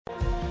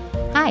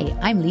Hi,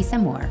 I'm Lisa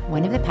Moore,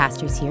 one of the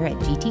pastors here at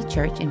GT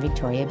Church in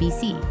Victoria,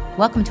 BC.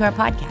 Welcome to our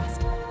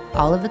podcast.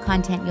 All of the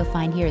content you'll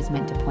find here is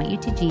meant to point you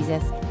to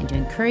Jesus and to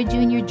encourage you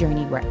in your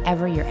journey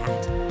wherever you're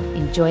at.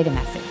 Enjoy the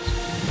message.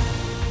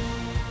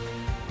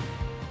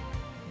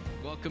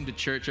 Welcome to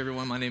church,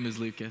 everyone. My name is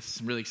Lukas.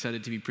 I'm really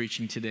excited to be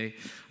preaching today.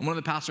 I'm one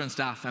of the pastors on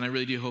staff, and I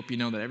really do hope you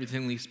know that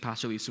everything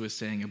Pastor Lisa was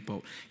saying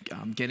about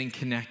getting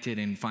connected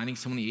and finding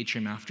someone in the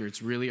atrium after,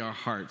 it's really our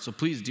heart. So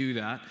please do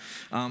that.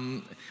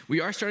 We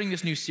are starting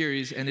this new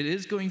series, and it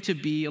is going to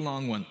be a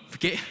long one,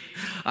 okay?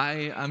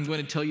 I'm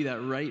going to tell you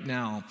that right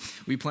now.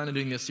 We plan on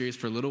doing this series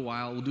for a little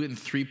while. We'll do it in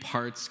 3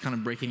 parts, kind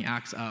of breaking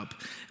Acts up,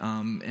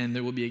 and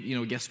there will be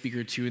a guest speaker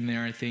or 2 in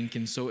there, I think.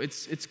 And so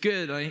it's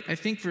good. I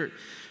think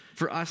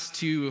for us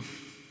to...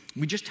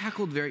 We just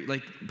tackled very,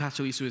 like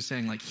Pastor Lisa was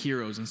saying, like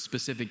heroes and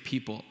specific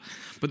people.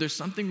 But there's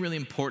something really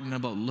important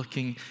about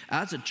looking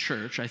as a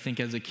church, I think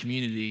as a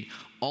community,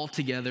 all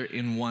together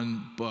in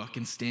one book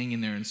and staying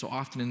in there. And so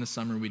often in the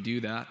summer we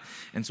do that.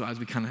 And so as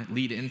we kind of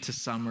lead into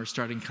summer,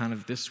 starting kind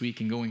of this week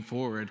and going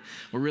forward,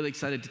 we're really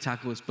excited to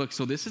tackle this book.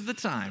 So this is the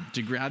time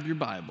to grab your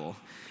Bible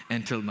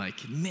and to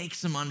make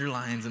some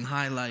underlines and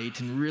highlight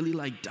and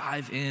really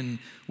dive in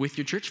with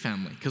your church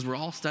family, because we're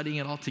all studying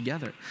it all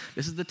together.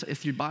 This is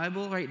if your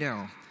Bible right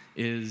now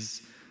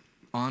is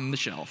on the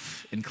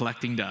shelf and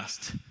collecting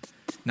dust,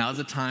 now's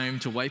the time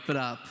to wipe it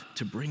up,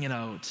 to bring it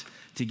out,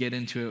 to get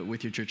into it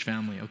with your church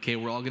family. Okay,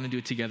 we're all going to do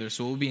it together.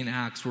 So we'll be in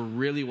Acts. We're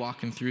really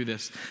walking through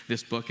this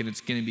book, and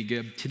it's going to be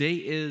good. Today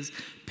is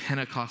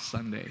Pentecost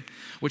Sunday,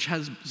 which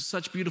has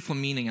such beautiful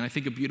meaning, and I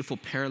think a beautiful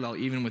parallel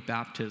even with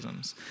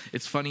baptisms.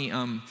 It's funny,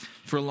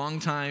 for a long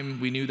time,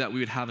 we knew that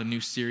we would have a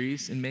new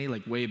series in May,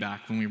 way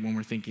back when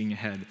we're thinking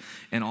ahead.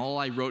 And all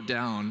I wrote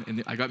down,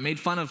 and I got made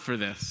fun of for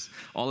this,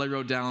 all I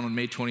wrote down on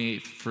May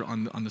 28th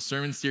on the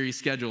sermon series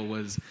schedule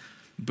was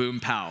boom,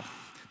 pow.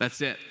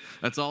 That's it.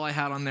 That's all I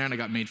had on there, and I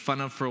got made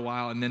fun of for a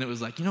while, and then it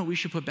was we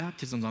should put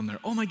baptisms on there.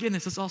 Oh my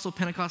goodness, it's also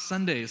Pentecost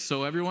Sunday.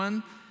 So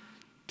everyone,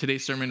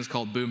 today's sermon is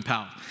called Boom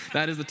Pow.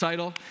 That is the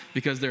title,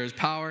 because there is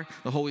power,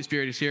 the Holy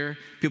Spirit is here,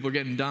 people are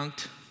getting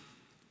dunked.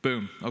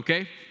 Boom,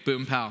 okay?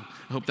 Boom Pow.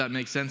 I hope that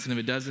makes sense, and if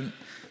it doesn't,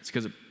 it's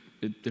because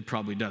it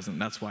probably doesn't.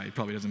 That's why it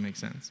probably doesn't make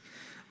sense.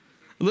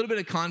 A little bit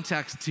of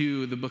context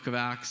to the book of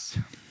Acts.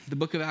 The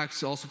book of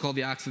Acts, also called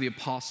the Acts of the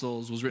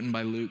Apostles, was written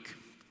by Luke.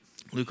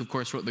 Luke, of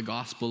course, wrote the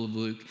Gospel of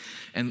Luke.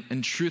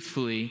 And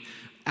truthfully,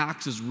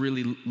 Acts is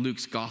really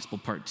Luke's Gospel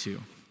part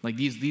 2.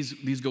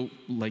 These go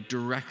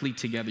directly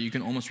together. You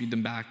can almost read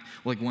them back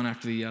one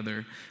after the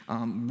other.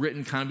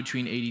 Written kind of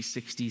between AD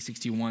 60,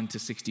 61 to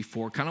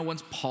 64. Kind of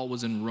once Paul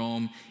was in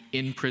Rome,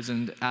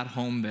 imprisoned at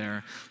home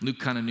there. Luke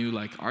kind of knew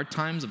our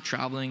times of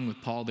traveling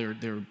with Paul,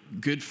 they're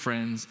good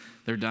friends.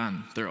 They're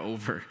done. They're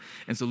over.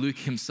 And so Luke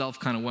himself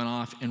kind of went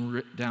off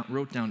and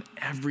wrote down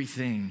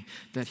everything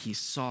that he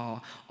saw,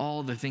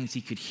 all the things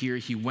he could hear.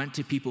 He went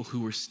to people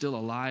who were still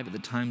alive at the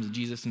times of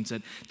Jesus and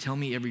said, tell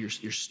me your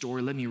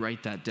story. Let me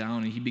write that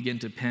down. And he began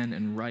to pen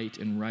and write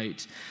and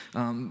write.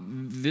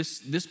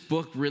 This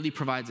book really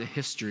provides a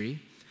history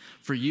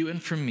for you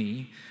and for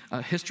me,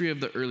 a history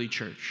of the early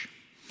church.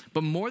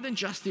 But more than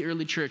just the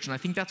early church, and I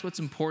think that's what's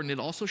important, it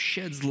also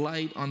sheds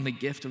light on the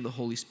gift of the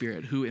Holy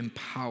Spirit, who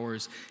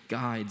empowers,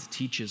 guides,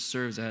 teaches,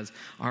 serves as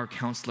our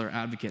counselor,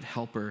 advocate,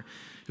 helper,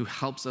 who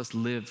helps us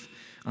live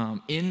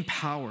in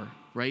power,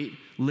 right?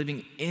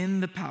 Living in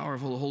the power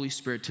of the Holy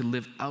Spirit to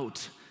live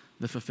out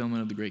the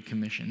fulfillment of the Great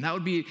Commission. That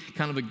would be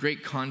kind of a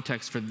great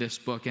context for this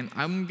book. And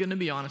I'm going to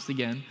be honest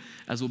again,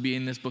 as we'll be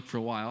in this book for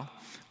a while,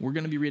 we're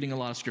going to be reading a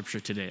lot of scripture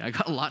today. I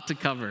got a lot to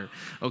cover,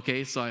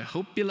 okay? So I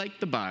hope you like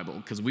the Bible,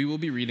 because we will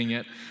be reading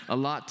it a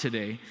lot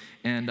today.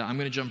 And I'm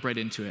going to jump right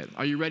into it.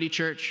 Are you ready,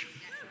 church?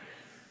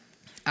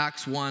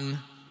 Acts 1,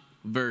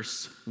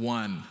 verse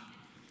 1,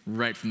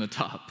 right from the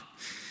top.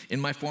 In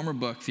my former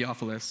book,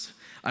 Theophilus,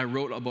 I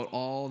wrote about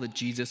all that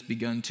Jesus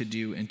begun to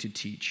do and to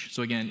teach.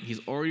 So again, he's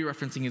already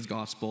referencing his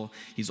gospel.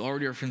 He's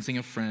already referencing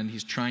a friend.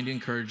 He's trying to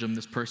encourage him.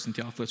 This person,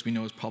 Theophilus, we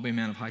know is probably a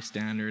man of high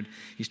standard.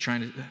 He's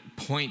trying to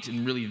point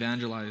and really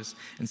evangelize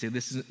and say,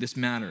 this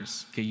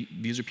matters. Okay,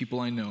 these are people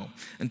I know.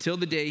 Until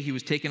the day he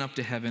was taken up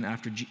to heaven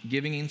after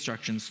giving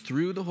instructions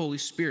through the Holy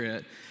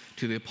Spirit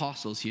to the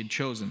apostles he had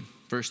chosen.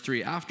 Verse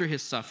 3, after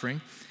his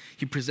suffering,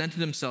 he presented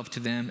himself to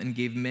them and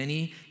gave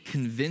many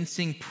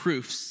convincing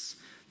proofs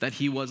that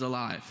he was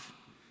alive.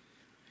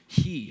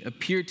 He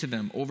appeared to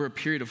them over a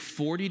period of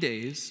 40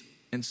 days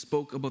and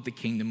spoke about the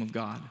kingdom of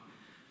God.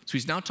 So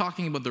he's now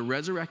talking about the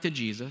resurrected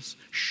Jesus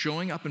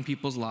showing up in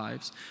people's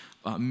lives,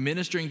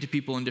 ministering to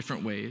people in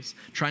different ways,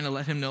 trying to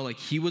let him know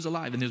he was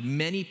alive. And there's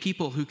many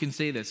people who can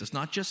say this. It's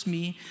not just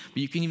me,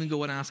 but you can even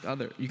go and ask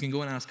others. You can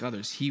go and ask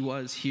others. He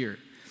was here.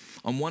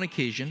 On one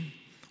occasion,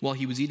 while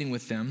he was eating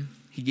with them,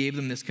 he gave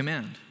them this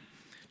command: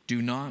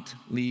 do not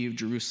leave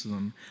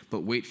Jerusalem,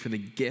 but wait for the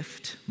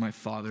gift my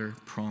Father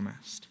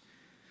promised,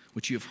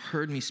 which you have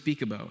heard me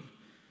speak about.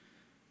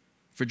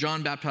 For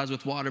John baptized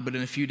with water, but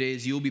in a few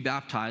days you will be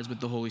baptized with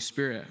the Holy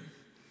Spirit.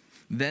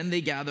 Then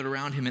they gathered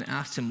around him and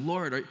asked him,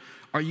 Lord,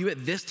 are you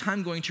at this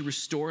time going to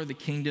restore the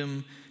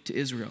kingdom to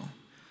Israel?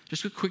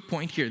 Just a quick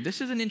point here.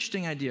 This is an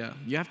interesting idea.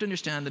 You have to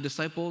understand the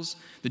disciples,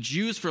 the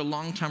Jews for a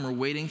long time were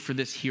waiting for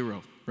this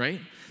hero, right?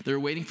 They were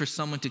waiting for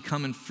someone to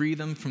come and free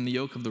them from the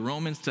yoke of the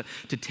Romans, to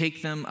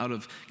take them out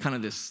of kind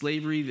of this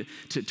slavery,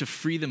 to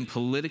free them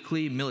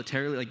politically,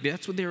 militarily. Like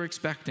that's what they were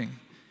expecting.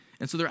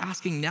 And so they're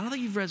asking, now that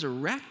you've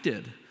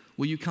resurrected,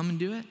 will you come and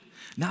do it?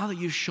 Now that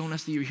you've shown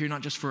us that you're here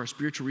not just for our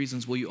spiritual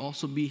reasons, will you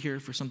also be here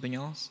for something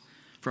else?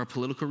 For our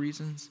political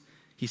reasons?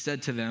 He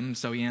said to them,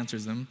 so he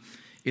answers them,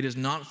 it is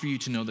not for you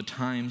to know the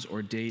times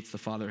or dates the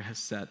Father has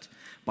set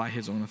by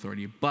his own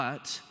authority.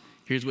 But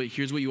here's what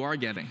you are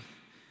getting.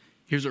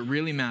 Here's what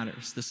really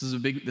matters. This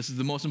is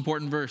the most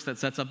important verse that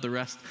sets up the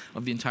rest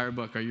of the entire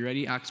book. Are you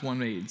ready? Acts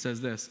 1:8, it says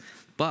this,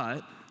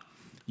 but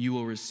you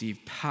will receive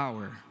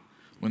power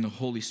when the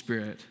Holy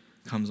Spirit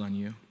comes on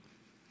you.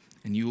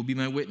 And you will be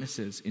my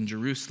witnesses in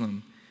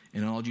Jerusalem,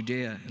 in all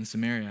Judea and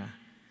Samaria,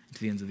 and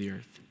to the ends of the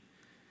earth.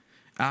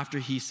 After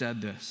he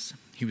said this,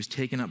 he was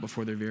taken up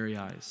before their very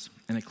eyes,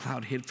 and a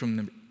cloud hid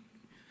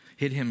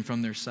him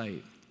from their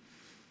sight.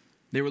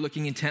 They were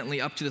looking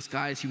intently up to the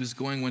sky as he was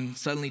going, when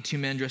suddenly 2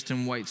 men dressed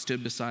in white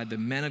stood beside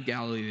them. Men of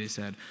Galilee, they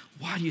said,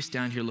 why do you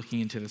stand here looking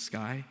into the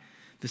sky?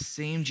 The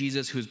same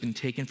Jesus who has been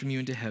taken from you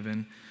into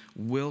heaven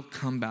will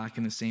come back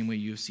in the same way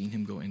you have seen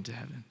him go into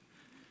heaven.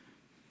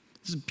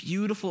 This is a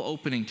beautiful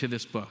opening to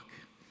this book,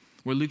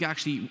 where Luke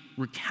actually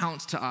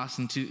recounts to us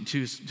and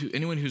to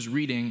anyone who's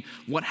reading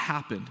what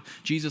happened.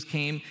 Jesus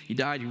came, he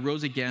died, he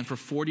rose again. For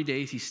 40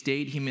 days he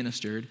stayed, he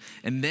ministered,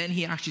 and then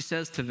he actually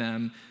says to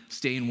them,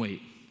 stay and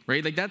wait,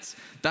 right? Like that's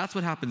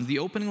what happens. The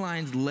opening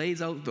lines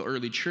lays out the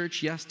early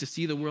church, yes, to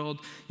see the world,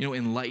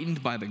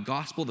 enlightened by the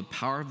gospel, the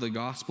power of the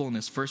gospel in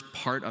this first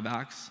part of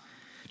Acts.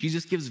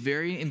 Jesus gives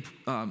very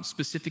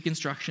specific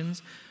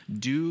instructions.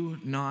 Do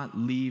not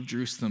leave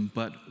Jerusalem,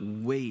 but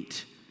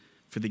wait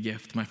for the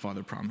gift my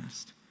Father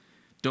promised.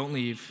 Don't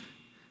leave,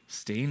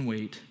 stay and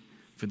wait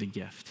for the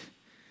gift.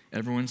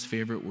 Everyone's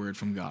favorite word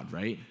from God,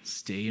 right?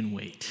 Stay and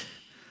wait.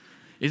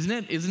 Isn't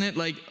it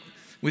like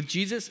with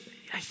Jesus,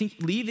 I think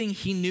leaving,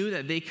 he knew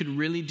that they could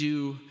really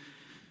do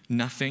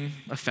nothing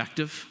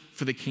effective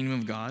for the kingdom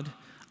of God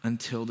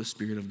until the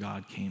Spirit of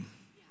God came.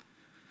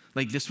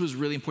 Like this was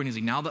really important.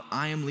 He's like, now that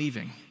I am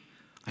leaving,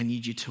 I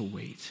need you to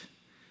wait.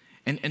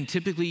 And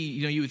typically,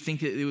 you would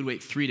think that they would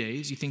wait 3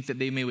 days. You think that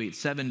they may wait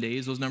 7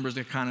 days. Those numbers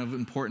are kind of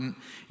important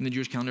in the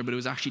Jewish calendar, but it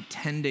was actually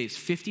 10 days.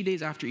 50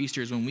 days after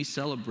Easter is when we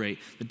celebrate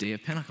the day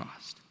of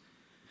Pentecost.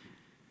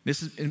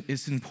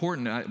 It's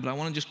important, but I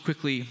want to just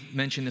quickly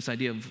mention this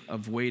idea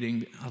of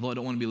waiting, although I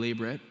don't want to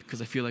belabor it,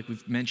 because I feel like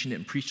we've mentioned it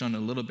and preached on it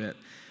a little bit.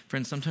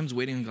 Friends, sometimes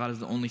waiting on God is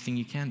the only thing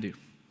you can do.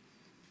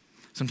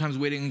 Sometimes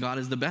waiting on God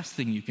is the best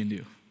thing you can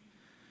do,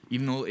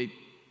 even though it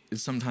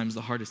is sometimes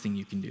the hardest thing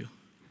you can do.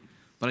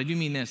 But I do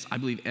mean this. I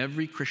believe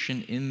every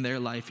Christian in their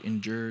life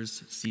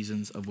endures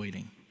seasons of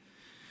waiting.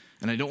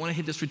 And I don't want to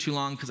hit this for too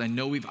long because I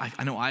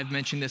know I've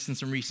mentioned this in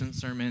some recent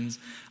sermons.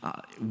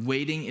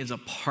 Waiting is a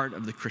part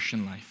of the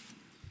Christian life.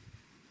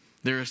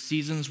 There are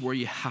seasons where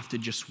you have to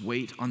just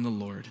wait on the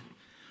Lord.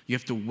 You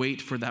have to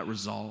wait for that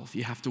resolve.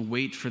 You have to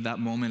wait for that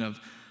moment of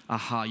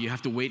aha. You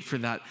have to wait for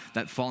that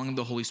falling of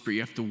the Holy Spirit.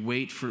 You have to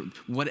wait for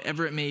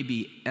whatever it may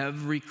be.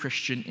 Every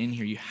Christian in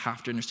here, you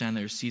have to understand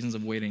there are seasons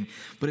of waiting.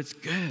 But it's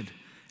good.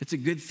 It's a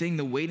good thing.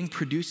 The waiting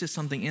produces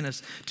something in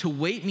us. To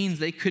wait means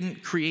they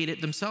couldn't create it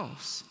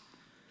themselves,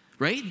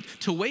 right?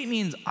 To wait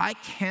means I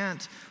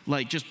can't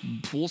just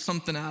pull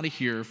something out of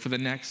here for the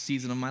next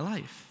season of my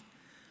life.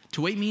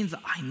 To wait means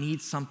that I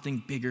need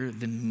something bigger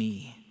than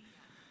me.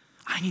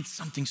 I need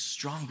something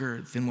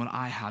stronger than what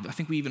I have. I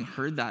think we even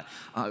heard that.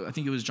 I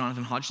think it was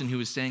Jonathan Hodgson who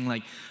was saying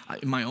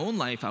in my own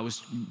life, I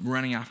was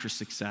running after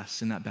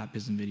success in that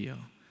baptism video.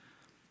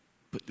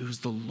 But it was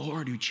the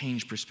Lord who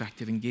changed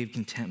perspective and gave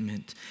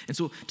contentment. And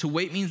so to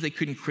wait means they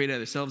couldn't create it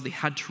themselves. They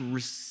had to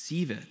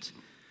receive it.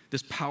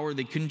 This power,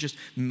 they couldn't just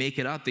make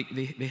it up.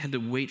 They had to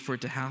wait for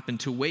it to happen.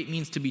 To wait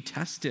means to be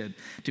tested,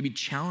 to be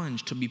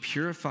challenged, to be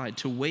purified.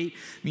 To wait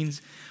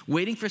means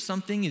waiting for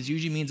something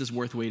usually means it's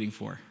worth waiting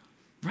for,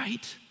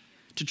 right?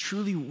 To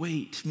truly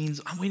wait means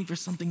I'm waiting for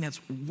something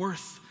that's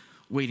worth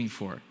waiting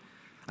for.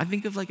 I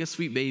think of a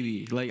sweet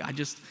baby.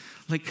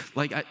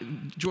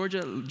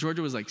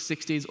 Georgia was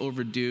 6 days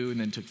overdue and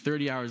then took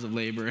 30 hours of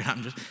labor.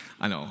 And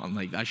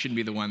I shouldn't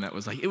be the one that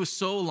was it was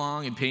so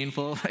long and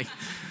painful.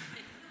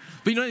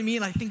 But you know what I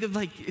mean? I think of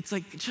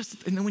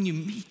and then when you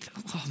meet,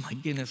 oh my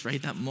goodness,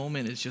 right? That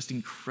moment is just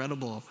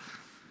incredible.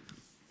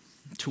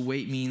 To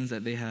wait means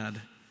that they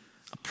had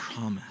a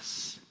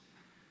promise.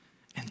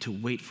 And to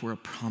wait for a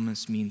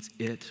promise means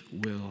it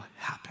will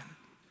happen.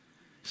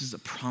 This is a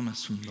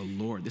promise from the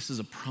Lord. This is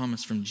a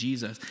promise from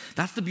Jesus.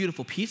 That's the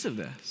beautiful piece of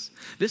this.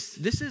 This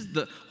is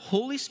the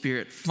Holy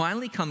Spirit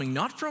finally coming,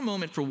 not for a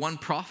moment for one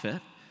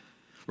prophet,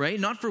 right?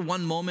 Not for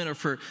one moment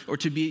or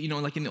to be,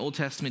 like in the Old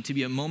Testament, to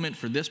be a moment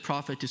for this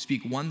prophet to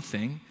speak one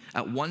thing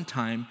at one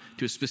time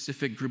to a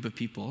specific group of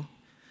people.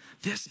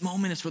 This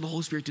moment is for the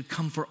Holy Spirit to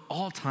come for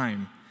all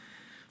time.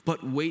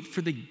 But wait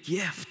for the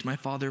gift my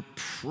Father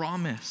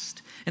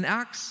promised. And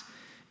Acts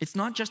It's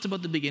not just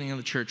about the beginning of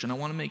the church, and I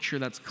want to make sure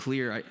that's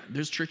clear.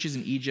 There's churches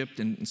in Egypt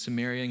and in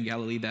Samaria and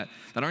Galilee that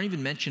aren't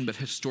even mentioned, but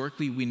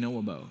historically we know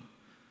about.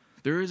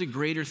 There is a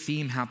greater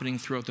theme happening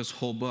throughout this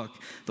whole book.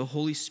 The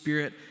Holy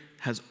Spirit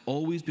has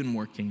always been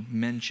working,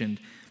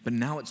 mentioned, but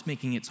now it's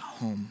making its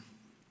home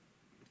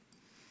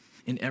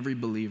in every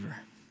believer.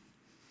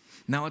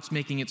 Now it's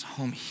making its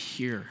home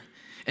here.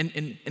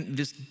 And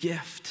this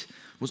gift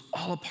was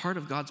all a part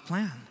of God's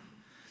plan.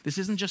 This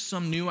isn't just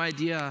some new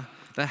idea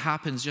that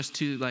happens just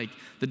to like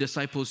the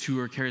disciples who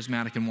are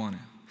charismatic and want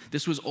it.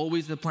 This was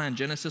always the plan.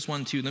 Genesis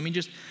 1:2.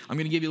 I'm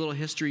going to give you a little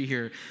history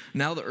here.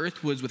 Now the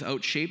earth was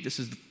without shape. This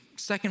is the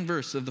second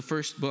verse of the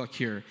first book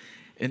here.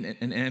 And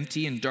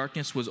empty, and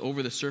darkness was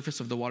over the surface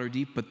of the water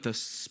deep, but the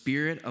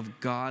Spirit of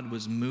God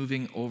was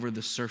moving over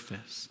the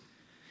surface.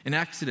 In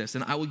Exodus,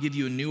 and I will give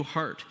you a new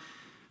heart.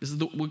 This is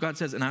what God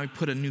says, and I will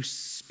put a new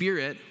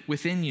spirit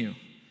within you.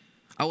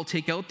 I will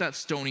take out that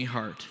stony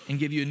heart and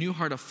give you a new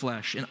heart of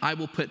flesh, and I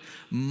will put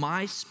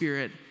my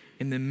spirit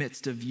in the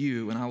midst of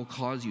you, and I will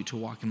cause you to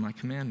walk in my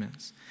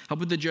commandments. How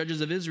about the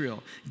judges of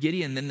Israel?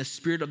 Gideon, then the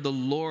Spirit of the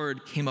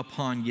Lord came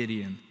upon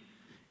Gideon,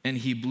 and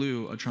he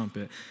blew a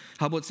trumpet.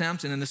 How about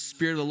Samson? And the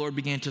Spirit of the Lord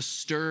began to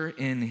stir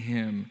in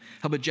him.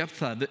 How about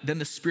Jephthah? Then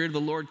the Spirit of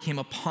the Lord came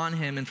upon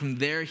him, and from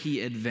there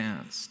he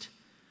advanced.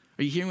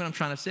 Are you hearing what I'm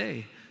trying to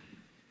say?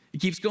 It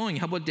keeps going.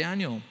 How about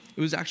Daniel?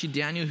 It was actually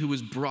Daniel who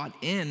was brought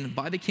in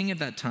by the king at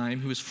that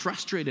time, who was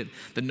frustrated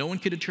that no one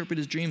could interpret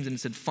his dreams, and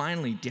said,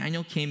 finally,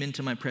 Daniel came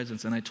into my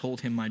presence, and I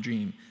told him my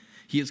dream.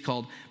 He is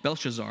called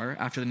Belshazzar,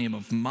 after the name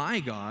of my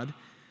God,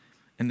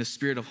 and the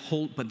spirit of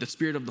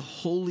the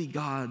holy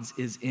gods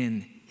is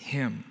in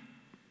him.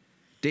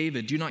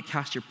 David, do not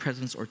cast your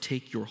presence or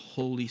take your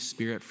Holy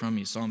Spirit from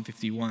me. Psalm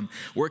 51.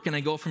 Where can I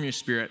go from your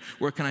spirit?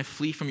 Where can I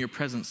flee from your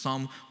presence?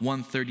 Psalm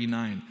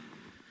 139.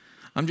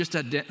 I'm just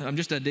at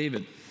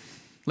David.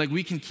 Like,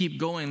 we can keep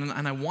going,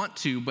 and I want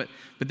to, but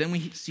then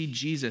we see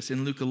Jesus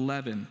in Luke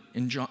 11,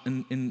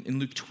 in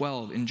Luke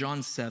 12, in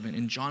John 7,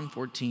 in John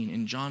 14,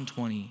 in John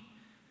 20.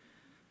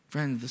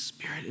 Friends, the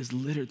Spirit is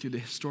littered through the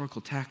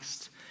historical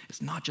text.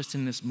 It's not just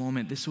in this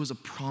moment. This was a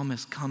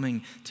promise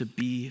coming to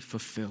be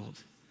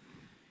fulfilled.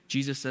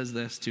 Jesus says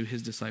this to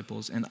his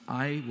disciples, and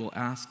I will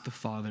ask the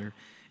Father,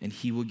 and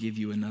he will give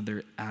you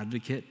another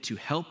advocate to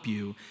help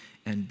you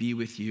and be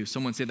with you.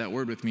 Someone say that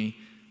word with me,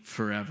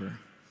 forever.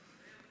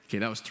 Okay,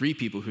 that was 3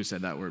 people who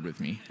said that word with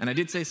me. And I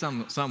did say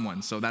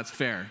someone, so that's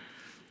fair.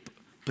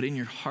 But in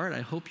your heart,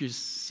 I hope you're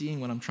seeing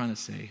what I'm trying to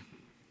say.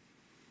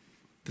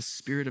 The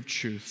Spirit of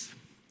truth.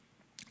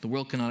 The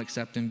world cannot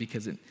accept him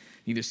because it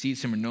neither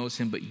sees him or knows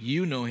him, but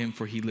you know him,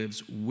 for he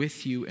lives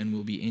with you and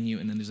will be in you.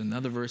 And then there's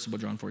another verse about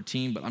John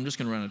 14, but I'm just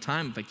going to run out of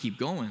time if I keep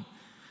going.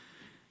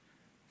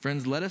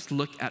 Friends, let us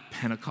look at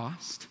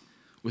Pentecost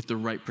with the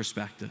right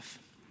perspective.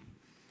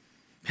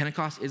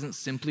 Pentecost isn't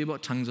simply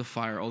about tongues of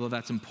fire, although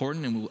that's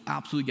important, and we'll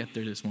absolutely get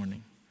there this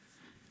morning.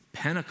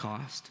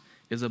 Pentecost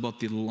is about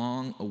the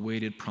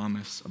long-awaited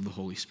promise of the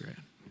Holy Spirit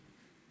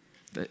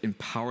that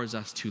empowers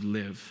us to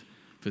live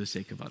for the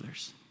sake of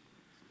others.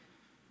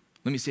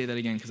 Let me say that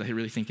again because I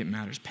really think it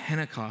matters.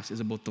 Pentecost is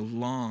about the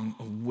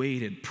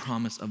long-awaited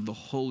promise of the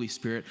Holy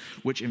Spirit,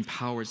 which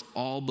empowers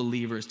all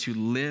believers to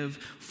live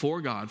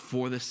for God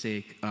for the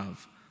sake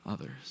of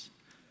others.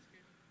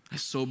 I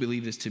so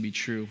believe this to be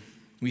true.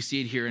 We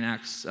see it here in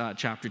Acts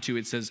chapter 2.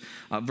 It says,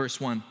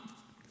 verse 1,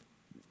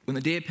 when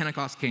the day of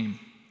Pentecost came,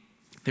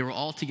 they were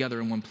all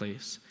together in one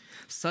place.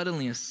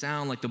 Suddenly a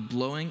sound like the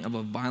blowing of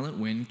a violent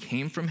wind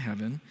came from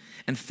heaven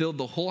and filled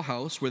the whole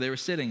house where they were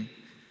sitting.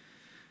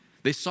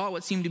 They saw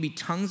what seemed to be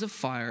tongues of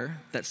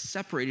fire that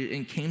separated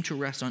and came to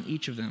rest on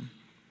each of them.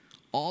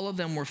 All of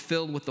them were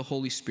filled with the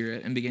Holy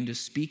Spirit and began to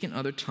speak in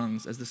other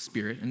tongues as the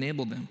Spirit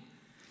enabled them.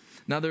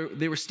 Now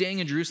they were staying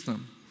in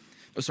Jerusalem.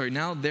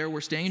 Now there were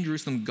staying in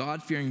Jerusalem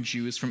God-fearing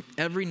Jews from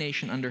every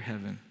nation under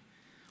heaven.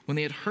 When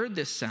they had heard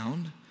this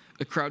sound,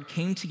 a crowd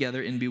came together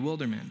in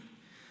bewilderment,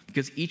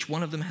 because each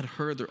one of them had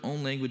heard their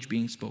own language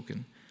being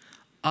spoken.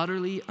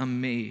 Utterly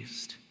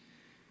amazed,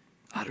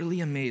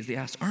 they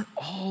asked, aren't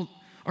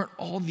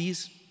all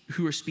these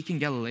who are speaking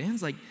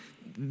Galileans?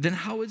 Then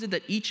how is it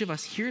that each of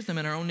us hears them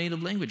in our own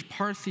native language?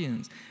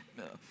 Parthians,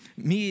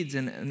 Medes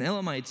and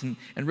Elamites and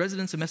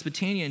residents of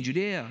Mesopotamia and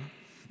Judea,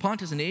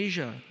 Pontus and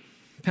Asia,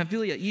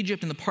 Pamphylia,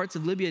 Egypt, and the parts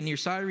of Libya near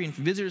Cyrene,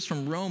 visitors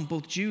from Rome,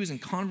 both Jews and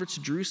converts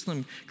to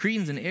Jerusalem,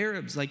 Cretans and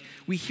Arabs.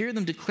 We hear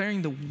them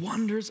declaring the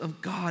wonders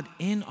of God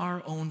in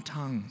our own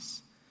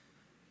tongues.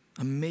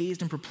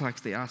 Amazed and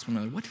perplexed, they asked one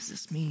another, what does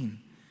this mean?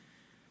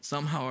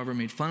 Some, however,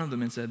 made fun of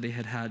them and said they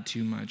had had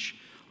too much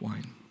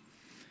wine.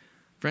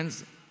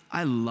 Friends,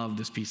 I love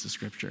this piece of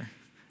scripture.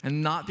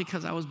 And not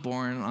because I was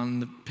born on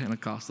the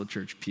Pentecostal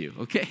church pew,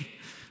 okay?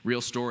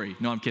 Real story.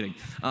 No, I'm kidding.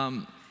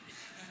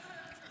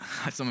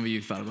 Some of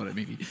you thought about it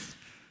maybe.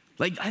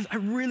 I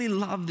really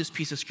love this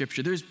piece of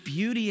scripture. There's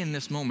beauty in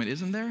this moment,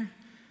 isn't there?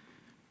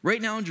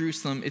 Right now in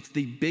Jerusalem, it's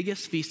the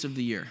biggest feast of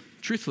the year.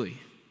 Truthfully,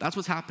 that's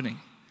what's happening.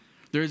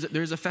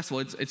 There's a festival.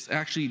 It's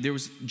actually, there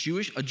was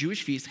a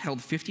Jewish feast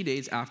held 50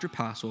 days after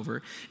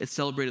Passover. It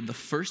celebrated the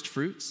first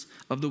fruits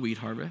of the wheat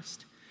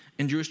harvest.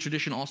 And Jewish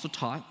tradition also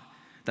taught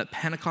that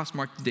Pentecost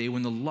marked the day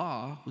when the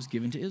law was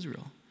given to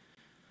Israel.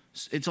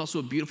 It's also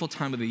a beautiful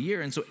time of the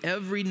year, and so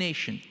every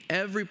nation,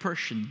 every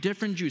person,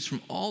 different Jews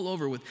from all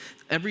over with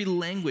every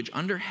language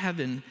under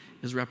heaven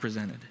is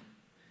represented.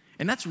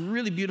 And that's a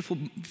really beautiful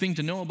thing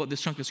to know about this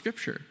chunk of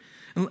scripture.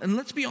 And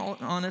let's be all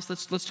honest,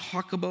 let's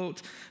talk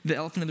about the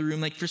elephant in the room.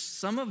 Like for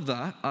some of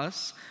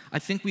us, I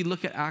think we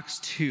look at Acts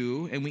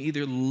 2 and we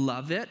either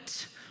love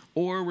it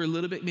or we're a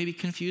little bit maybe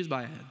confused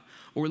by it.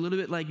 Or we're a little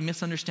bit like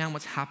misunderstand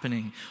what's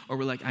happening. Or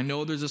we're like, I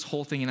know there's this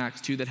whole thing in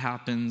Acts 2 that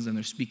happens and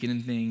they're speaking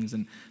in things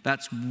and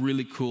that's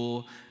really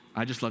cool.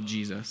 I just love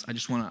Jesus.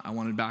 I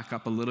want to back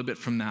up a little bit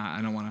from that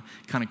and I want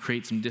to kind of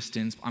create some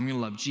distance. I'm going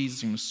to love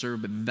Jesus, I'm going to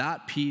serve, but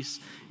that piece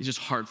is just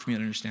hard for me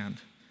to understand.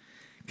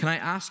 Can I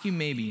ask you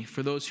maybe,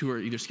 for those who are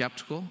either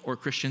skeptical or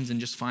Christians and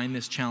just find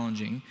this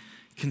challenging,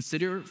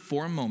 consider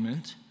for a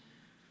moment,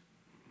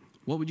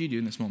 what would you do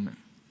in this moment?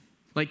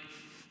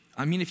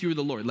 If you were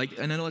the Lord,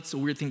 and I know it's a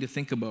weird thing to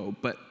think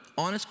about, but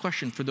honest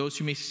question for those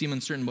who may seem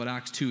uncertain about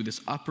Acts 2,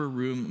 this upper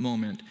room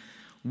moment,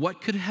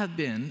 what could have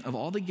been, of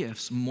all the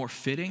gifts, more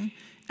fitting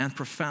and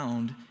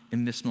profound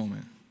in this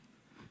moment?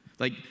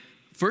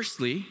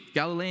 Firstly,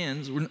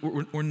 Galileans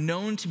were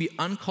known to be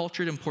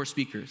uncultured and poor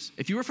speakers.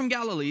 If you were from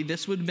Galilee,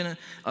 this would have been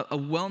a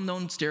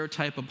well-known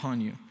stereotype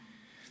upon you.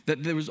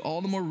 That there was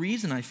all the more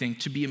reason, I think,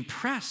 to be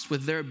impressed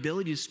with their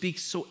ability to speak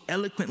so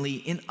eloquently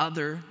in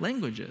other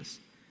languages.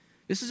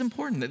 This is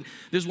important.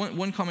 There's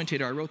one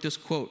commentator, I wrote this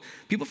quote,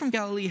 people from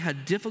Galilee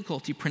had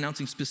difficulty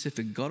pronouncing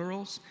specific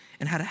gutturals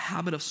and had a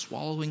habit of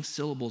swallowing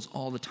syllables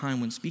all the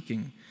time when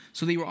speaking.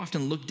 So they were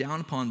often looked down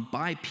upon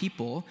by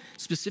people,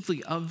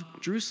 specifically of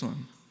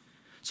Jerusalem.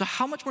 So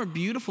how much more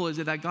beautiful is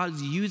it that God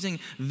is using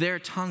their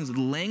tongues,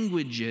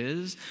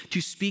 languages,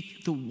 to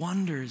speak the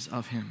wonders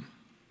of him?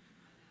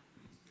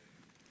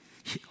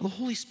 The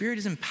Holy Spirit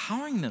is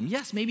empowering them.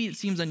 Yes, maybe it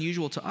seems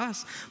unusual to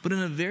us, but in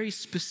a very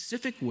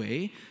specific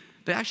way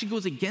that actually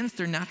goes against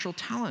their natural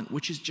talent,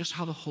 which is just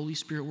how the Holy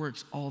Spirit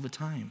works all the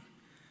time.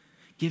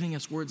 Giving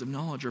us words of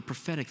knowledge or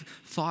prophetic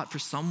thought for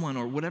someone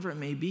or whatever it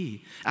may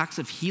be. Acts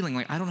of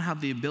healing, I don't have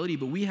the ability,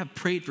 but we have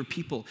prayed for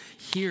people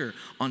here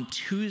on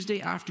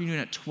Tuesday afternoon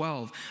at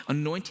 12,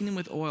 anointing them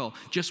with oil,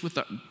 just with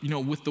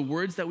the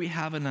words that we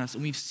have in us.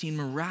 And we've seen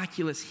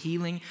miraculous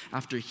healing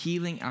after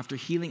healing after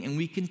healing. And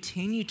we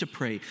continue to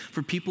pray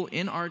for people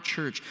in our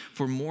church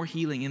for more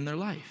healing in their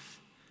life.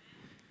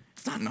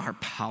 It's not in our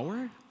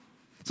power.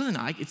 I'm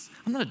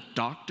not a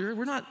doctor.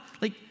 We're not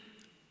but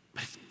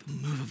it's the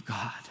move of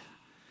God.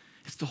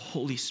 It's the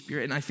Holy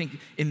Spirit. And I think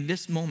in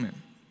this moment,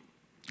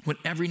 when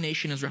every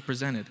nation is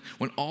represented,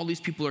 when all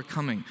these people are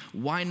coming,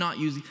 why not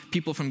use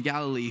people from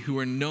Galilee who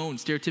are known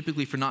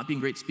stereotypically for not being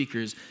great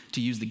speakers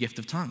to use the gift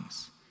of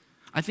tongues?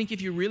 I think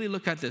if you really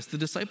look at this, the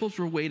disciples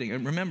were waiting.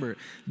 And remember,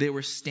 they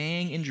were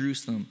staying in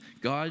Jerusalem,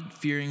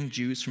 God-fearing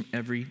Jews from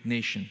every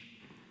nation.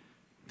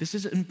 This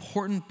is an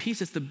important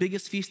piece. It's the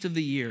biggest feast of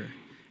the year.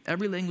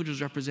 Every language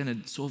was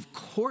represented, so of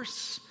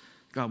course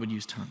God would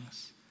use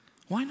tongues.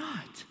 Why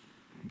not?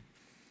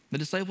 The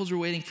disciples were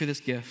waiting for this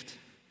gift.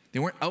 They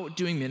weren't out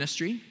doing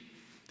ministry.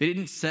 They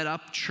didn't set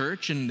up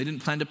church and they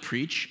didn't plan to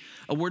preach.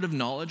 A word of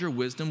knowledge or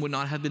wisdom would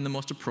not have been the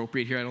most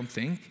appropriate here, I don't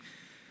think.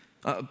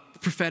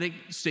 Prophetic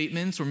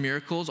statements or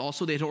miracles,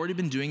 also they had already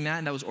been doing that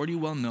and that was already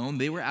well known.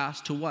 They were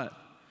asked to what?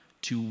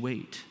 To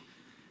wait.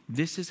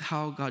 This is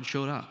how God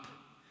showed up,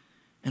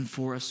 and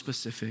for a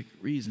specific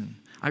reason.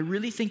 I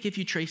really think if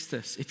you trace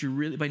this,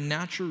 by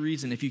natural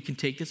reason, if you can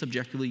take this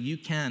objectively, you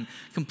can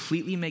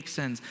completely make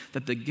sense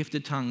that the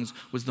gifted tongues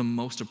was the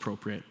most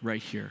appropriate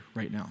right here,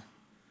 right now.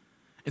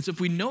 And so if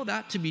we know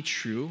that to be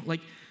true,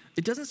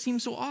 it doesn't seem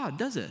so odd,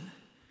 does it?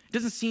 It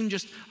doesn't seem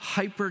just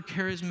hyper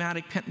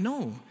charismatic.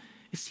 No,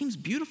 it seems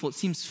beautiful. It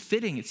seems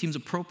fitting. It seems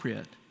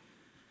appropriate.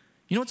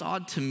 You know what's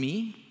odd to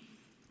me?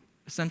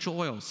 Essential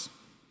oils.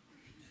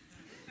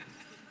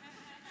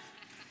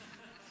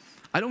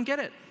 I don't get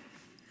it.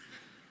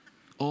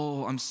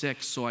 Oh, I'm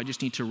sick, so I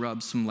just need to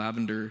rub some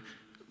lavender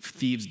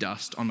thieves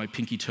dust on my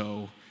pinky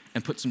toe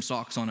and put some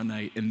socks on at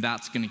night, and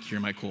that's going to cure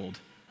my cold.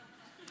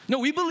 No,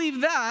 we believe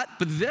that,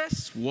 but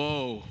this,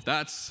 whoa,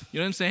 that's, you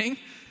know what I'm saying?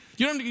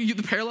 You know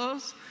the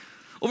parallels?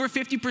 Over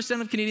 50%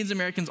 of Canadians and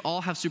Americans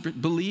all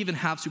believe and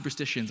have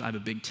superstitions. I have a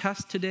big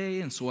test today,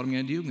 and so what I'm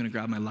going to do, I'm going to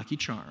grab my Lucky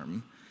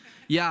Charm.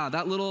 Yeah,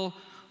 that little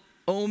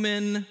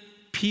omen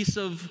piece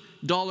of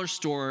dollar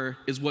store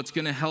is what's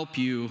going to help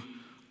you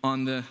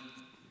on the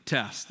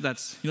test.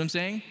 That's, you know what I'm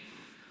saying?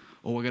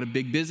 Oh, I got a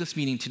big business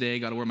meeting today.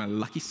 Got to wear my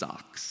lucky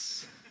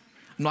socks.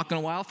 I'm not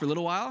going to lie, for a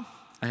little while,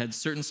 I had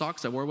certain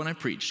socks I wore when I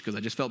preached because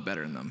I just felt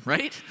better in them,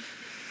 right?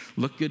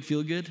 Look good,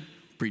 feel good,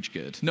 preach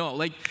good. No,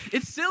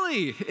 it's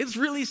silly. It's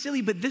really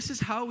silly, but this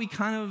is kind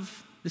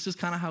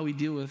of how we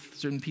deal with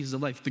certain pieces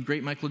of life. The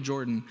great Michael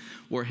Jordan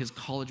wore his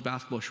college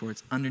basketball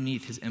shorts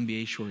underneath his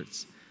NBA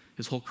shorts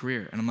his whole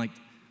career. And I'm like,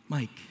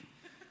 Mike,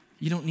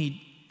 you don't need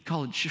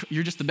college,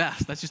 you're just the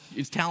best.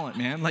 It's talent,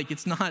 man.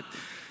 It's not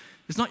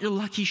your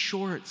lucky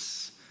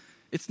shorts.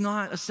 It's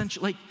not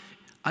essential.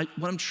 What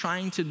I'm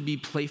trying to be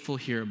playful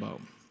here about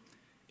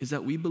is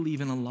that we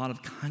believe in a lot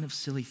of kind of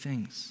silly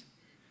things.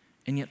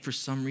 And yet for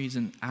some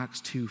reason,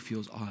 Acts 2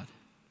 feels odd.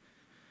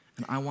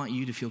 And I want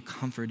you to feel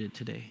comforted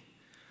today.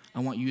 I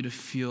want you to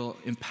feel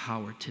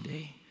empowered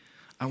today.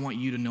 I want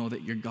you to know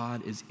that your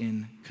God is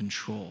in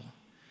control.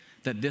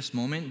 That this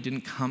moment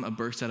didn't come a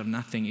burst out of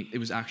nothing. It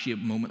was actually a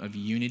moment of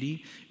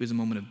unity. It was a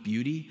moment of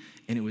beauty.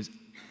 And it was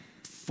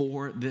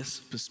for this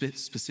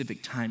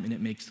specific time, and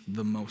it makes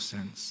the most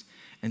sense.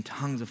 And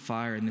tongues of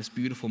fire in this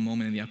beautiful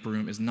moment in the upper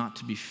room is not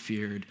to be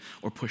feared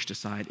or pushed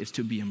aside. It's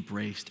to be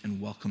embraced and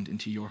welcomed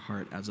into your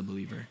heart as a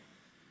believer.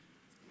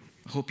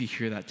 I hope you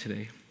hear that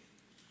today.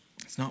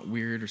 It's not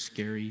weird or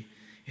scary.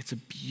 It's a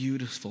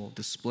beautiful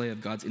display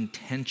of God's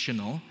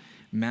intentional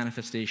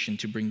manifestation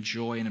to bring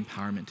joy and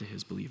empowerment to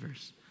his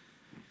believers.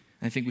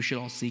 And I think we should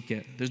all seek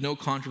it. There's no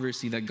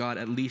controversy that God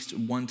at least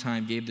one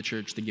time gave the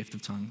church the gift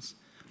of tongues.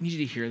 I need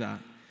you to hear that.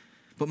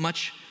 But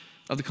much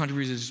of the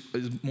controversy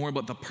is more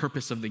about the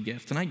purpose of the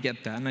gift. And I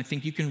get that. And I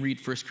think you can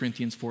read 1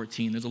 Corinthians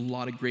 14. There's a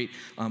lot of great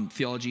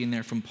theology in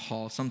there from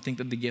Paul. Some think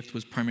that the gift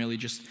was primarily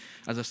just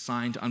as a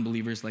sign to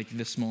unbelievers like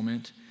this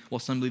moment, while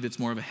some believe it's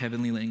more of a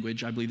heavenly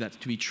language. I believe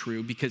that to be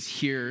true because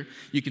here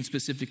you can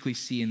specifically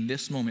see in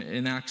this moment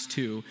in Acts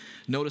 2,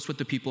 notice what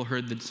the people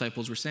heard the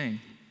disciples were saying.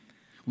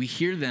 We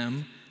hear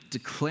them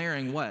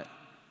declaring what?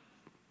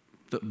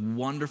 The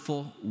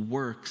wonderful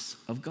works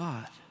of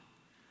God.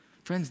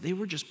 Friends, they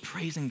were just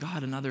praising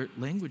God in other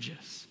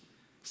languages.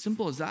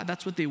 Simple as that.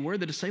 That's what they were.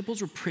 The disciples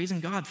were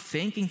praising God,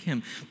 thanking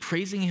him,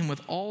 praising him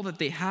with all that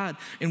they had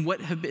in what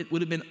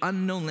would have been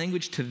unknown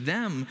language to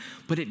them,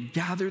 but it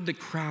gathered the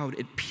crowd.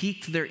 It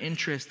piqued their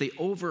interest. They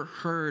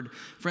overheard.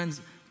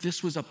 Friends,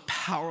 this was a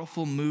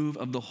powerful move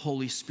of the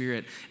Holy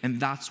Spirit,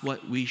 and that's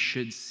what we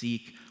should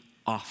seek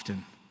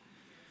often.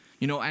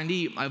 You know,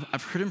 Andy,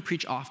 I've heard him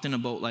preach often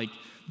about like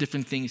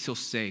different things he'll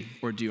say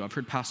or do. I've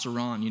heard Pastor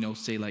Ron,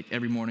 say like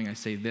every morning I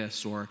say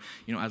this, or,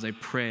 as I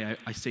pray,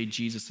 I say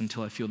Jesus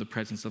until I feel the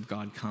presence of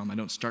God come. I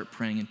don't start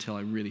praying until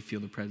I really feel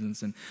the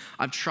presence. And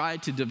I've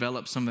tried to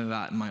develop some of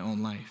that in my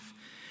own life.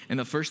 And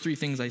the first three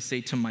things I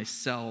say to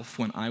myself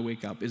when I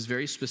wake up is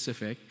very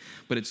specific,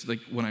 but it's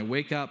like when I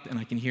wake up and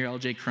I can hear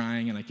LJ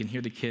crying and I can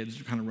hear the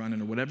kids kind of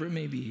running or whatever it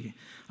may be,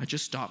 I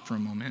just stop for a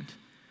moment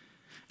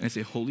and I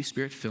say, Holy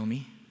Spirit, fill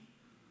me.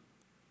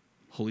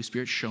 Holy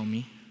Spirit, show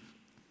me.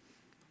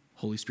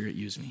 Holy Spirit,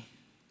 use me.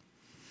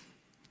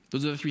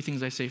 Those are the three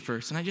things I say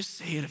first. And I just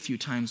say it a few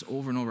times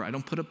over and over. I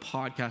don't put a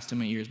podcast in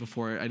my ears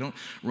before it. I don't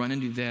run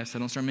and do this. I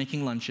don't start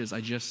making lunches.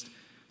 I just,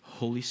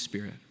 Holy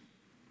Spirit,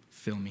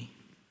 fill me.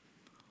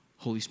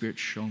 Holy Spirit,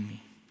 show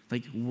me.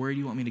 Like, where do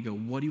you want me to go?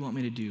 What do you want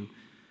me to do?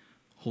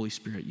 Holy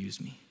Spirit, use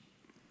me.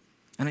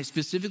 And I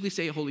specifically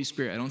say Holy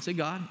Spirit. I don't say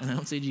God, and I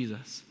don't say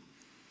Jesus.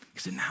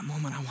 Because in that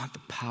moment, I want the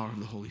power of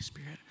the Holy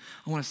Spirit.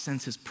 I want to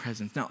sense his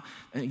presence. Now,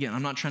 again,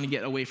 I'm not trying to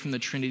get away from the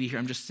Trinity here.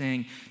 I'm just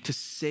saying to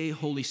say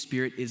Holy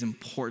Spirit is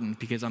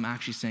important because I'm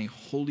actually saying,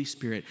 Holy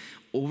Spirit,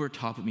 over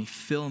top of me,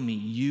 fill me,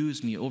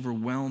 use me,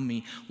 overwhelm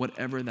me,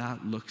 whatever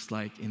that looks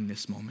like in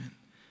this moment.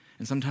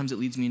 And sometimes it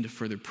leads me into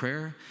further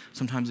prayer.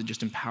 Sometimes it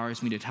just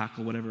empowers me to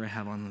tackle whatever I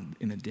have on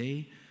in the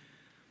day.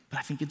 But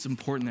I think it's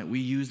important that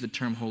we use the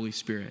term Holy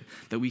Spirit,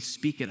 that we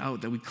speak it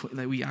out, that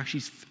we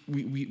actually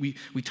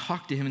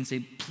talk to him and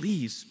say,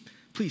 please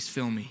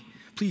fill me,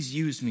 please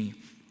use me.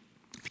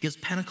 Because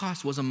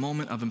Pentecost was a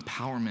moment of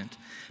empowerment.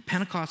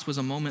 Pentecost was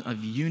a moment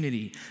of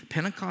unity.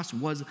 Pentecost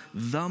was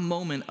the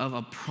moment of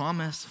a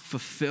promise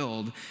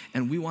fulfilled,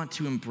 and we want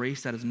to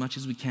embrace that as much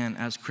as we can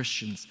as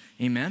Christians.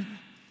 Amen?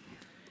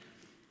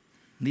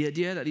 The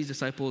idea that these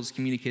disciples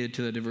communicated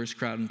to the diverse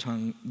crowd in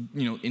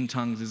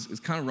tongues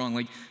is kind of wrong.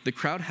 Like, the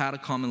crowd had a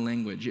common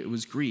language. It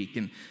was Greek,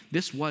 and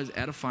this was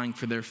edifying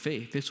for their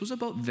faith. This was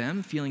about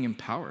them feeling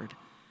empowered.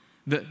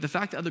 The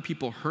fact that other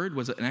people heard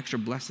was an extra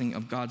blessing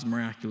of God's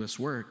miraculous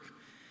work.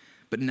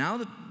 But now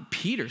that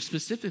Peter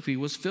specifically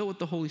was filled with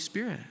the Holy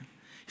Spirit,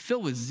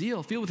 filled with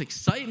zeal, filled with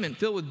excitement,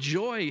 filled with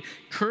joy,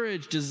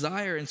 courage,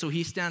 desire, and so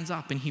he stands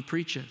up and he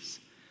preaches.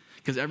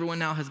 Because everyone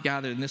now has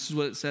gathered, and this is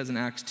what it says in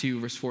Acts 2,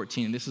 verse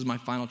 14. This is my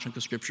final chunk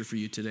of scripture for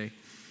you today.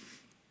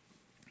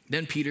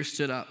 Then Peter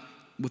stood up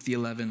with the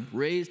 11,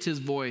 raised his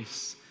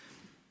voice,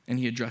 and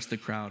he addressed the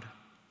crowd.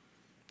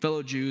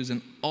 Fellow Jews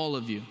and all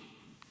of you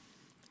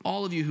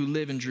who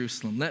live in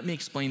Jerusalem, let me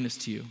explain this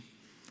to you.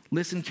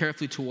 Listen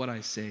carefully to what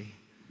I say.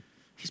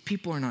 These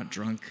people are not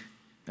drunk,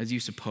 as you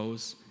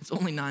suppose. It's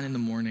only 9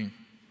 a.m.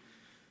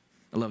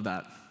 I love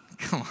that.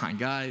 Come on,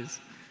 guys,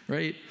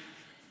 right?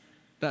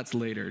 That's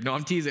later. No,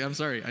 I'm teasing. I'm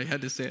sorry. I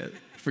had to say it.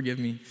 Forgive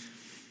me.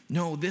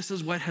 No, this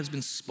is what has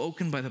been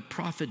spoken by the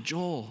prophet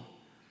Joel.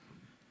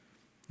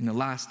 In the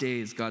last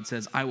days, God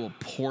says, I will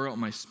pour out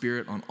my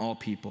spirit on all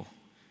people.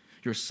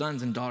 Your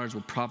sons and daughters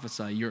will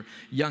prophesy. Your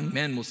young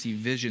men will see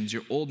visions.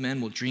 Your old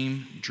men will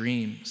dream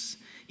dreams.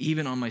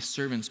 Even on my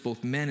servants,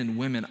 both men and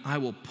women, I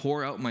will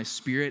pour out my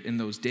spirit in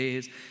those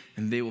days,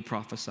 and they will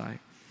prophesy.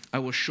 I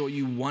will show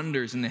you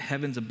wonders in the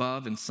heavens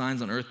above and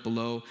signs on earth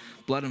below,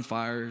 blood and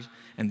fires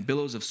and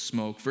billows of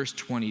smoke. Verse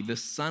 20, the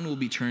sun will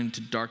be turned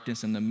to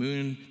darkness and the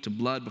moon to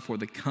blood before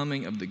the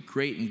coming of the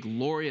great and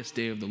glorious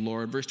day of the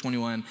Lord. Verse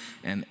 21,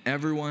 and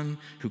everyone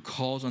who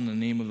calls on the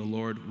name of the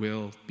Lord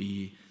will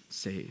be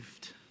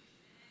saved.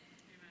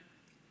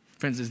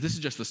 Friends, this is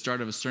just the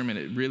start of a sermon.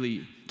 It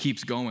really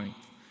keeps going.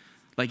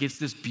 Like, it's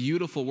this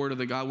beautiful word of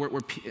the God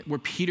where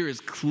Peter is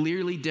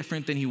clearly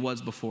different than he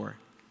was before.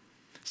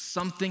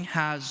 Something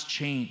has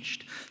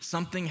changed.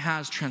 Something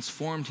has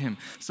transformed him.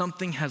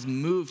 Something has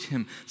moved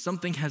him.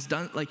 Something has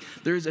done, like,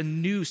 there's a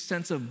new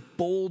sense of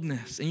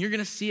boldness. And you're going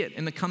to see it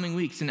in the coming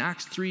weeks in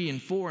Acts 3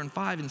 and 4 and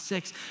 5 and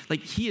 6.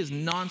 Like, he is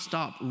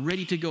nonstop,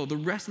 ready to go. The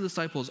rest of the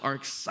disciples are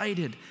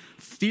excited,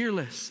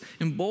 fearless,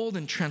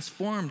 emboldened,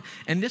 transformed.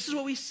 And this is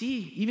what we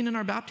see even in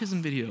our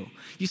baptism video.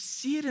 You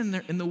see it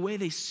in the way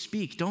they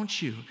speak,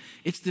 don't you?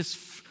 It's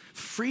this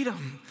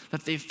freedom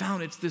that they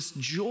found. It's this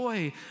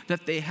joy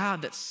that they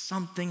had, that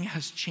something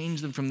has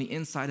changed them from the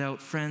inside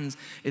out. Friends,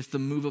 it's the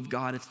move of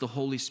God. It's the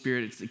Holy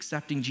Spirit. It's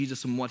accepting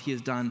Jesus and what he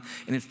has done.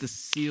 And it's the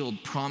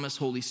sealed, promised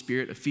Holy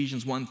Spirit,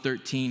 Ephesians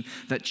 1:13,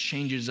 that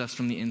changes us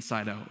from the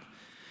inside out.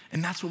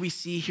 And that's what we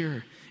see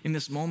here in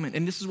this moment.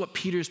 And this is what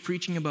Peter is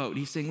preaching about.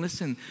 He's saying,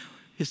 listen,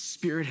 his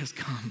Spirit has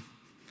come.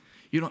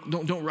 You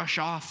don't rush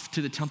off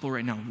to the temple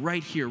right now,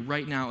 right here,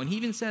 right now. And he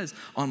even says,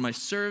 on my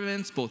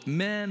servants, both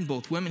men,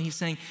 both women, he's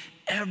saying,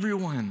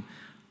 everyone,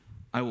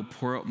 I will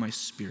pour out my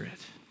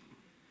Spirit.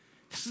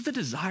 This is the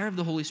desire of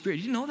the Holy Spirit.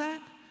 Did you know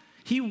that?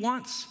 He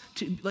wants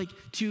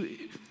to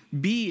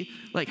be,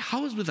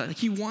 how is with that? Like,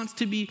 he wants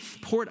to be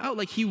poured out.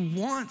 Like, he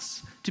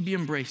wants to be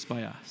embraced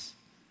by us.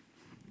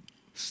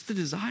 This is the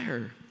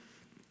desire.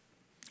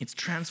 It's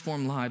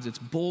transformed lives, it's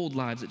bold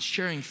lives, it's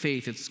sharing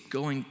faith, it's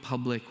going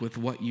public with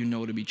what you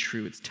know to be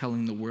true. It's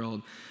telling the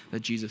world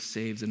that Jesus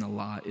saves and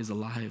is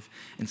alive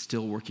and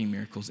still working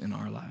miracles in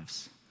our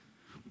lives.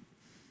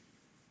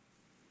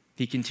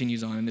 He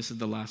continues on, and this is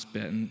the last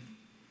bit. And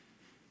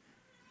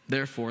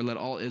therefore, let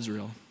all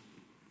Israel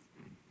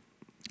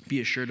be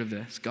assured of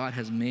this. God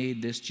has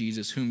made this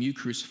Jesus, whom you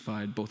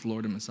crucified, both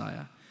Lord and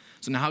Messiah.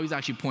 So now he's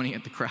actually pointing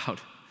at the crowd.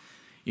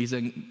 He's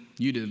saying,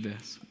 you did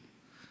this.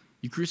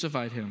 You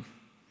crucified him.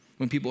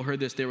 When people heard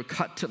this, they were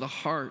cut to the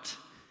heart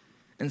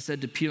and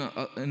said to Peter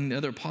and the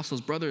other apostles,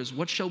 brothers,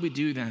 what shall we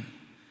do then?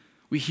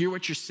 We hear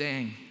what you're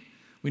saying.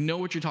 We know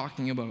what you're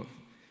talking about.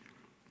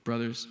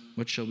 Brothers,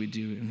 what shall we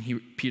do?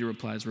 And Peter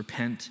replies,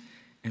 repent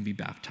and be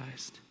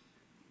baptized.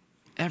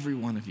 Every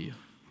one of you,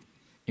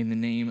 in the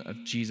name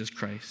of Jesus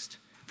Christ,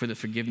 for the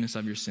forgiveness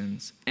of your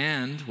sins.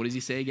 And, what does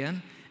he say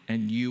again?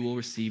 And you will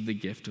receive the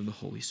gift of the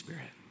Holy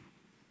Spirit.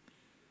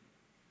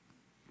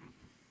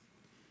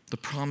 The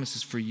promise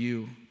is for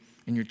you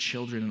and your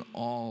children and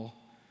all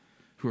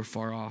who are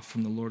far off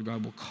from the Lord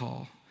God will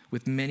call.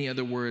 With many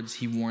other words,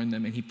 he warned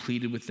them and he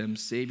pleaded with them,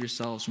 save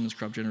yourselves from this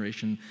corrupt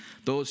generation.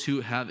 Those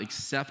who have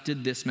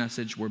accepted this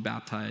message were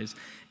baptized,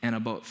 and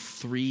about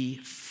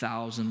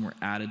 3,000 were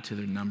added to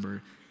their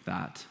number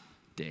that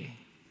day.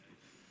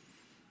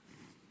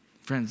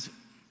 Friends,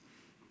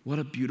 what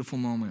a beautiful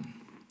moment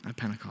at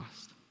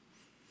Pentecost.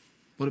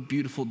 What a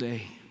beautiful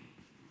day.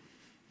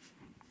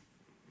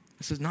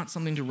 This is not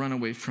something to run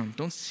away from.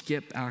 Don't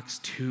skip Acts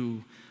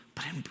 2,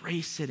 but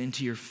embrace it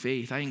into your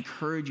faith. I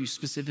encourage you,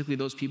 specifically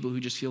those people who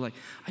just feel like,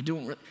 I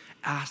don't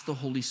ask the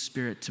Holy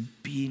Spirit to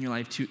be in your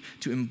life, to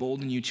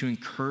embolden you, to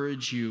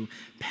encourage you.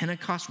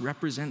 Pentecost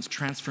represents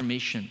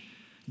transformation,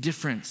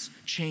 difference,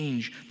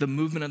 change, the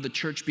movement of the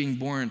church being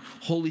born,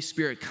 Holy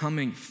Spirit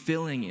coming,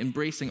 filling,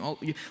 embracing,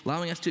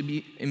 allowing us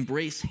to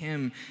embrace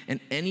him, and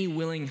any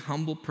willing,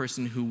 humble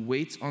person who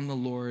waits on the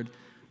Lord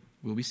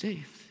will be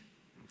saved.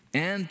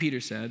 And Peter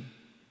said,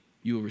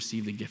 you will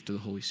receive the gift of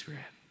the Holy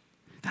Spirit.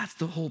 That's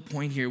the whole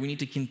point here. We need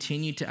to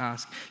continue to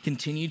ask,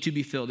 continue to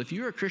be filled. If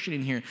you're a Christian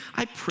in here,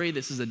 I pray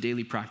this is a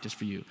daily practice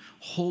for you.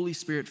 Holy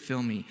Spirit,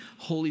 fill me.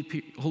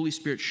 Holy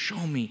Spirit,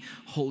 show me.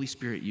 Holy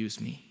Spirit,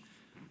 use me.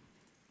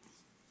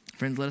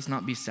 Friends, let us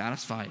not be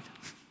satisfied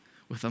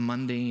with a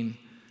mundane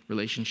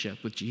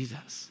relationship with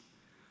Jesus.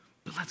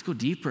 But let's go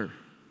deeper.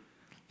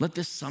 Let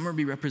this summer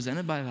be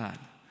represented by that.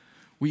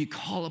 Where you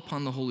call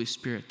upon the Holy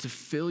Spirit to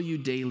fill you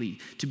daily,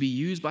 to be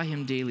used by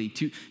him daily,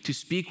 to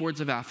speak words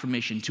of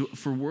affirmation,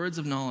 for words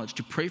of knowledge,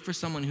 to pray for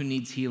someone who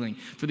needs healing,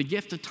 for the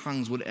gift of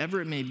tongues,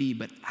 whatever it may be,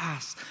 but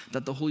ask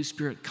that the Holy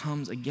Spirit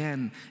comes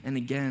again and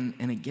again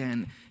and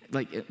again,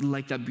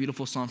 like that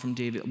beautiful song from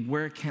David,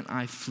 where can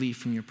I flee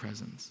from your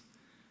presence?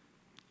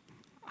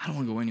 I don't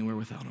want to go anywhere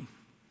without him.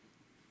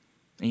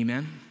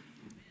 Amen?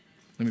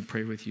 Let me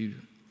pray with you.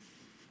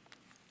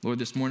 Lord,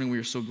 this morning we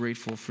are so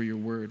grateful for your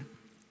word.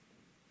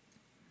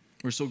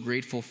 We're so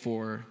grateful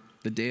for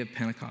the day of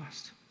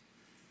Pentecost.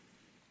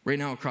 Right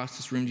now across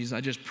this room, Jesus, I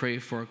just pray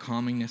for a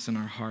calmingness in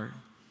our heart.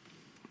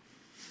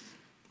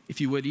 If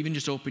you would, even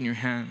just open your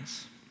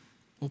hands,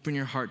 open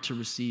your heart to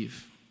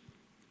receive.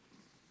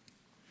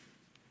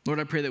 Lord,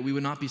 I pray that we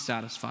would not be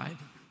satisfied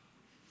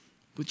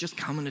with just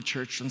coming to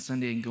church on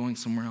Sunday and going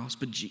somewhere else.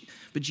 But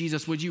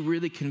Jesus, would you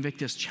really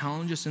convict us,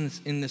 challenge us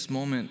in this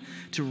moment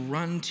to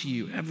run to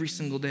you every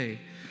single day?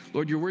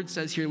 Lord, your word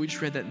says here, we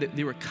just read that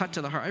they were cut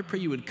to the heart. I pray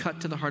you would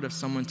cut to the heart of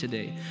someone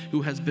today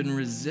who has been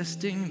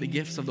resisting the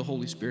gifts of the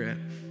Holy Spirit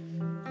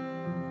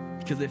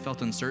because they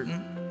felt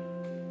uncertain,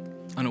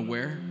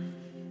 unaware.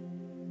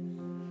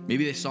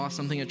 Maybe they saw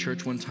something at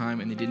church one time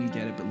and they didn't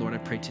get it, but Lord, I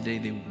pray today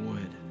they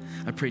would.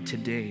 I pray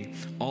today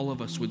all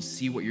of us would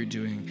see what you're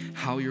doing,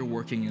 how you're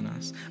working in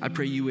us. I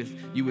pray you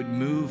would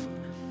move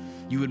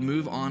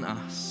on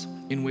us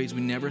in ways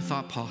we never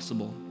thought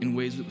possible, in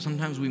ways that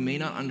sometimes we may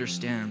not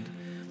understand.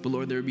 But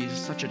Lord, there would be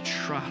such a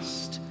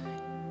trust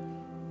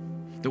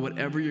that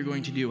whatever you're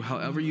going to do,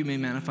 however you may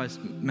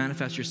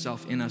manifest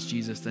yourself in us,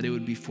 Jesus, that it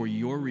would be for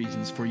your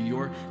reasons, for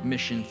your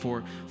mission,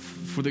 for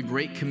the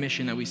great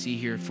commission that we see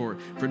here, for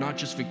not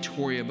just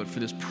Victoria, but for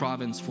this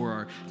province, for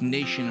our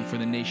nation, and for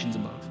the nations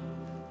above.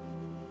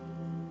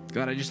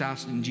 God, I just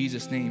ask in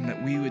Jesus' name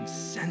that we would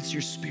sense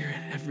your Spirit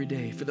every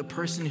day. For the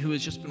person who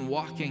has just been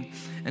walking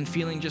and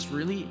feeling just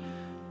really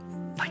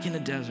like in a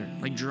desert,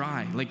 like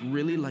dry, like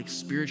really like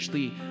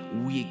spiritually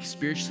weak,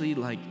 spiritually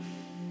like,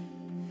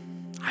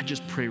 I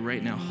just pray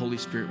right now, Holy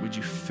Spirit, would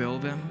you fill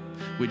them?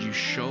 Would you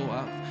show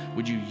up?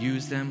 Would you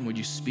use them? Would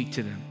you speak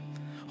to them?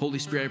 Holy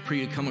Spirit, I pray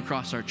you'd come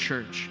across our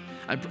church.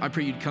 I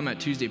pray you'd come at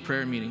Tuesday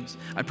prayer meetings.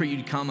 I pray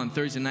you'd come on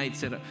Thursday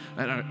nights at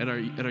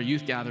our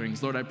youth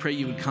gatherings. Lord, I pray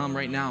you would come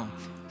right now,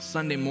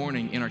 Sunday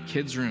morning in our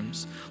kids'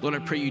 rooms. Lord, I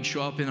pray you'd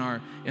show up in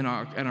our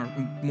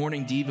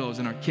morning devos,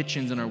 in our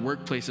kitchens, in our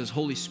workplaces.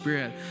 Holy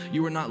Spirit,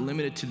 you are not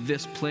limited to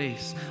this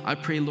place. I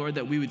pray, Lord,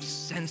 that we would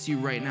sense you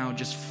right now,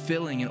 just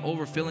filling and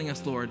overfilling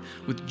us, Lord,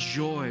 with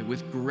joy,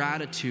 with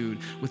gratitude,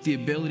 with the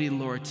ability,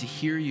 Lord, to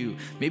hear you.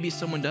 Maybe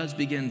someone does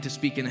begin to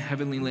speak in a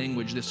heavenly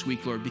language this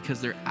week, Lord,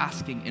 because they're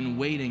asking and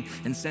waiting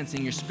and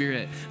sensing your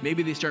Spirit.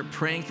 Maybe they start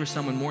praying for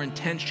someone more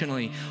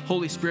intentionally.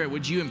 Holy Spirit,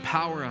 would you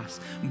empower us?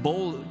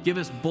 Give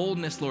us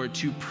boldness, Lord,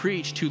 to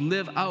preach, to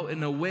live out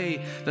in a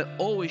way that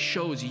always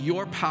shows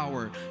your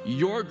power,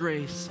 your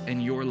grace,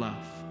 and your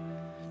love.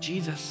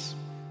 Jesus,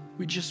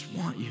 we just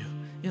want you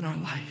in our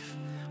life.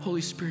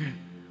 Holy Spirit,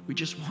 we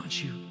just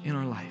want you in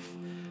our life.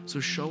 So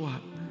show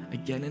up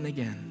again and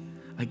again,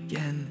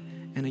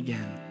 again and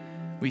again.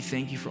 We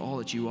thank you for all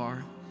that you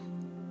are.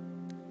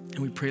 And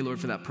we pray, Lord,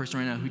 for that person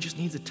right now who just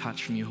needs a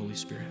touch from you, Holy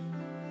Spirit.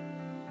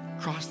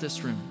 Across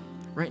this room,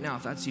 right now,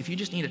 if that's you, if you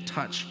just need a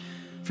touch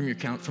from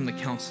the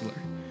counselor,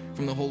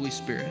 from the Holy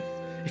Spirit,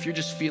 if you're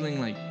just feeling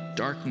like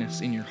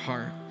darkness in your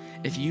heart,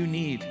 if you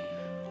need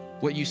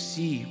what you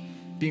see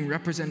being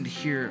represented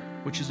here,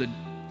 which is an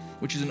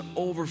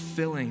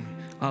overfilling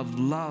of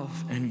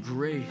love and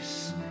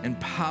grace and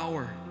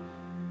power,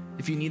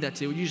 if you need that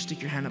today, would you just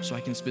stick your hand up so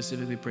I can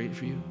specifically pray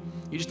for you?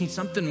 You just need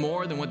something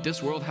more than what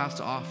this world has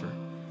to offer.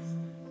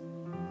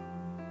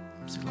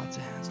 See lots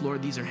of hands.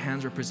 Lord, these are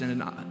hands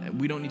represented.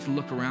 We don't need to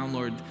look around,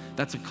 Lord.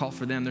 That's a call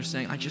for them. They're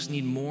saying, I just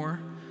need more.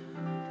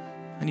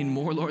 I need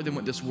more, Lord, than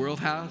what this world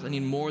has. I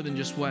need more than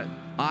just what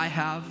I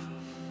have.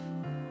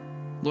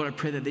 Lord, I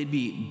pray that they'd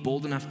be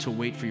bold enough to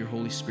wait for your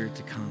Holy Spirit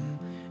to come.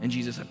 And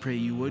Jesus, I pray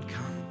you would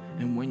come.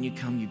 And when you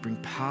come, you'd bring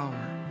power.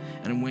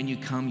 And when you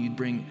come, you'd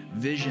bring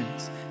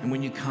visions. And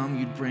when you come,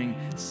 you'd bring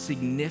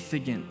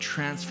significant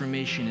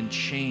transformation and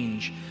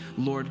change.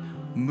 Lord,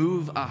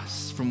 move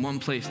us from one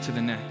place to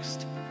the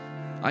next.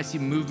 I see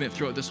movement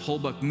throughout this whole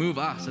book. Move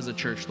us as a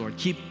church, Lord.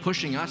 Keep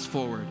pushing us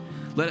forward.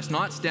 Let us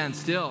not stand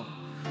still.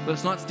 Let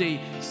us not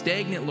stay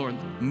stagnant, Lord.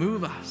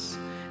 Move us.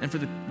 And for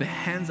the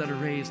hands that are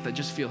raised that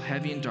just feel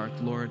heavy and dark,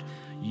 Lord,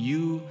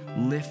 you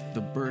lift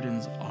the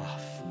burdens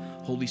off.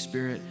 Holy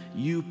Spirit,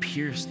 you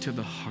pierce to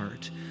the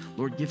heart.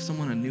 Lord, give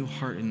someone a new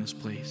heart in this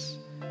place.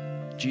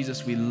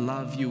 Jesus, we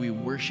love you. We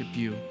worship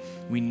you.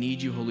 We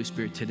need you, Holy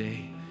Spirit,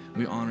 today.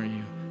 We honor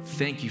you.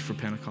 Thank you for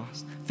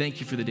Pentecost. Thank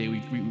you for the day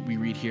we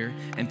read here.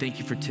 And thank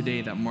you for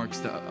today that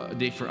marks a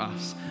day for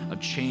us of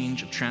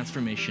change, of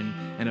transformation,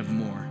 and of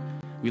more.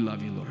 We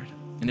love you, Lord.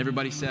 And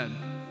everybody said,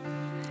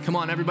 come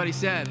on, everybody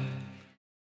said,